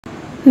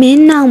မ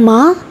င်းနောက်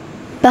မှာ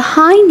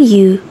behind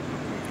you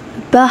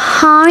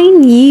behind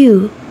you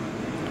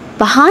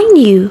behind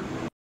you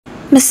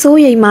မစိုး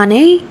ရိမ်ပါ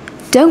နဲ့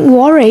don't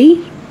worry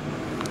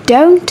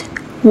don't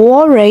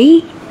worry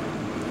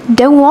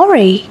don't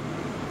worry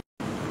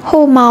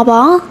ဟိုမှာ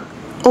ပါ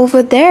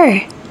over there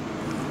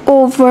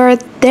over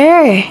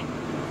there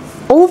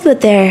over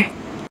there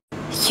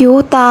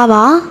ရိုးသား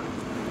ပါ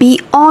be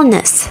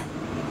honest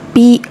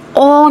be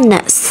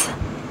honest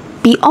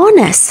be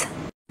honest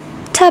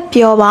ထပ်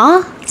ပြောပါ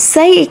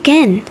say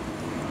again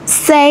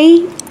say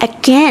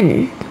again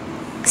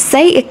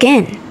say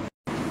again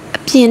အ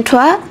ပြင်ထွ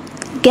က်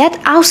get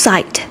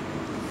outside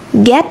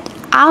get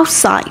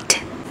outside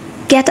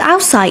get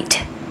outside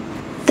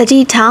တတိ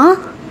ထား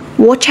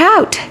watch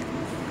out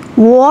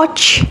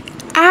watch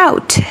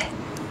out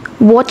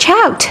watch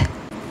out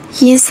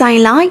ရင်ဆိုင်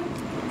လိုက်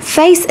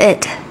face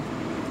it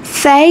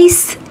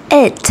face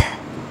it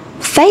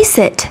face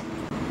it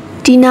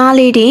ဒီနား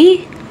လေးတွေ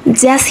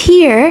just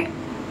here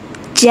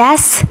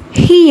just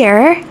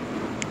here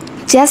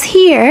just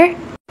here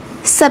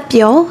ဆက်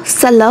ပြောဆ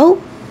က်လုပ်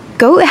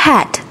go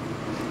ahead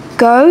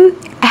go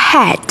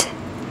ahead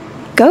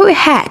go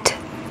ahead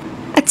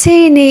အခြေ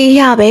အနေအ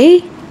ရပဲ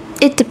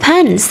it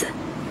depends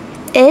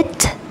it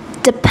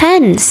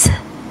depends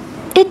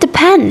it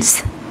depends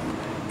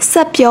ဆ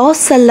က်ပြော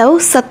ဆက်လုပ်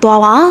ဆက်သွား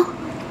ပါ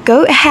go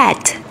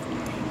ahead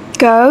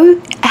go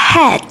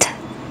ahead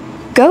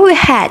go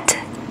ahead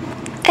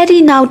အဲ့ဒီ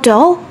နောက်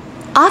တော့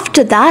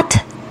after that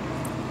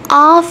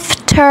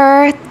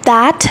after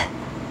that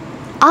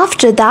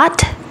after that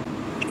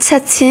ချ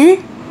က်ချင်း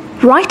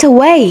right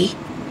away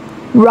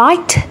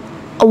right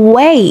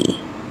away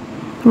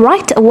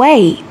right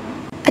away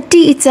အ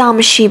တိအကျမ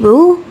ရှိ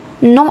ဘူး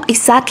not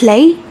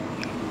exactly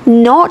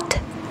not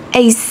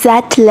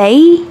exactly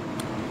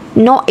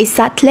not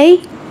exactly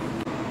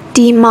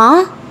ဒီမှာ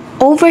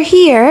over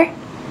here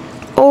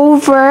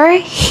over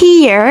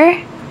here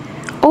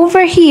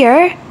over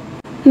here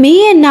မင်း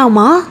ရဲ့နောက်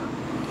မှာ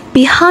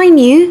behind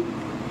you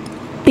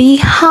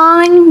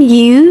behind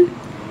you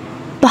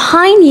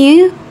behind you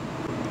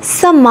ဆ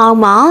က်မောင်း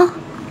မှာ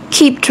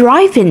keep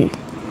driving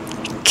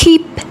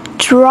keep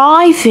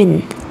driving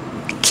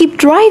keep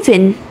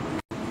driving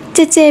ကြ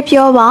ည်ကြဲ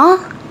ပြောပါ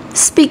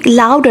speak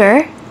louder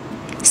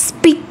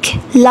speak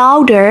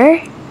louder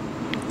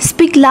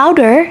speak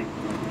louder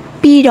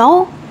ပြီးတော့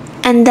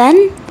and then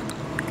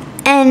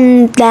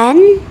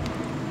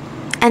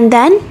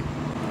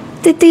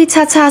တတိ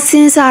ချာချာစ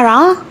ဉ်းစားတာ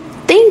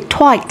think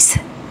twice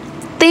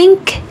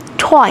think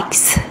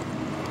twice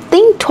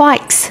think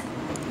twice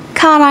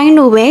ခါတိုင်း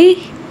လိုပဲ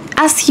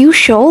as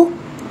usual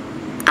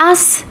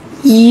as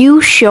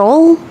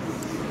usual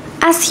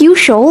as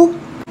usual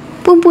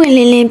ပွင့်ပွင့်လ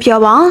င်းလင်းပြော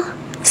ပါ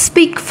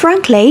speak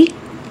frankly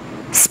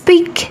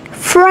speak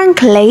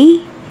frankly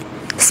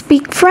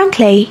speak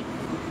frankly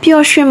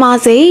ပျော်ရွှင်ပါ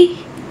စေ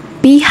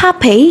be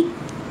happy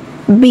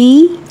be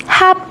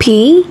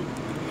happy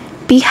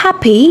be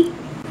happy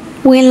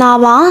ဝင်လာ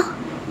ပါ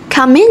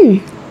come in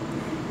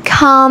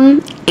come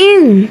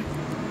in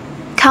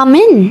come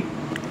in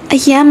အ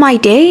ရမ်းမို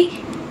က်တယ်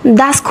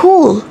that's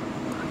cool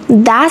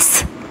that's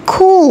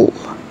cool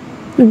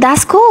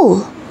that's cool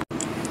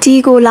ဒီ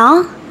ကိုလာ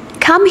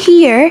come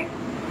here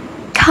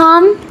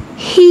come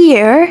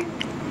here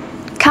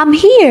come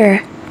here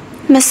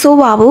မဆိုး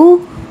ပါဘူး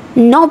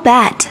not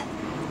bad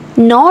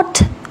not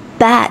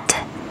bad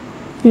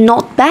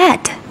not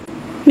bad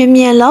မြန်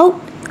မြန်လုပ်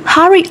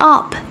hurry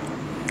up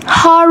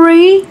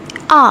hurry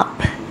up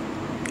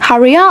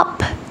hurry up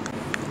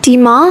ဒီ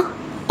မှာ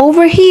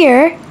over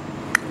here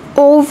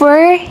over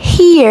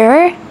here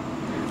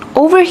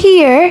over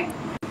here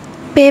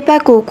ဘယ်ဘ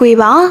က်ကိုကွေး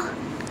ပါ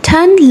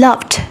turn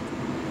left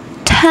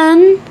turn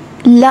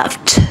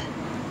left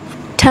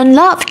turn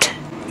left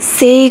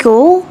ဈေး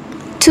ကို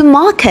to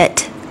market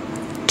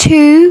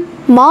to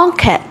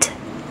market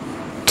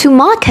to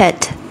market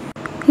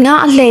ငါ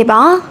အလှည့်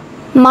ပါ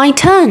my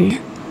turn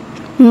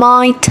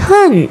my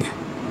turn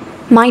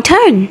my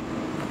turn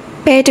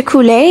ဘယ်တစ်ခု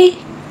လဲ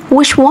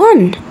which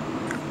one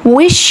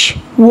which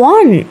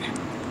one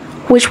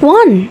which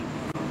one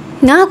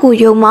ငါကို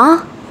ယုံပါ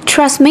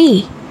trust me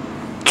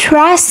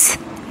trust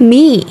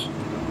me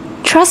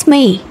trust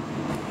me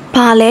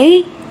ဘာလဲ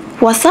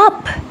what's up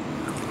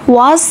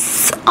what's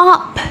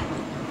up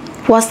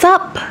what's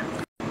up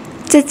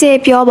ကြည်ကြဲ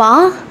ပြောပါ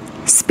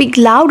speak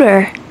louder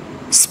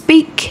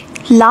speak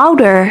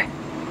louder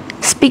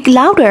speak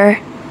louder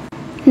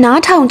နား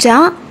ထောင်ကြ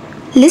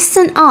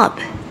listen up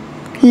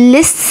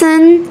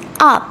listen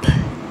up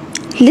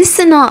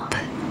listen up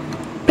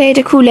ဘယ်တ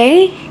စ်ခုလဲ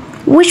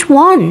which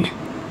one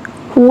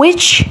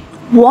which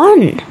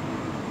one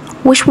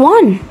which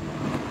one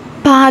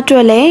ဘာအတွ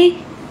က်လဲ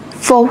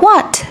for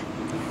what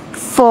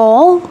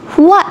for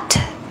what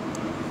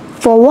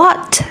for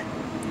what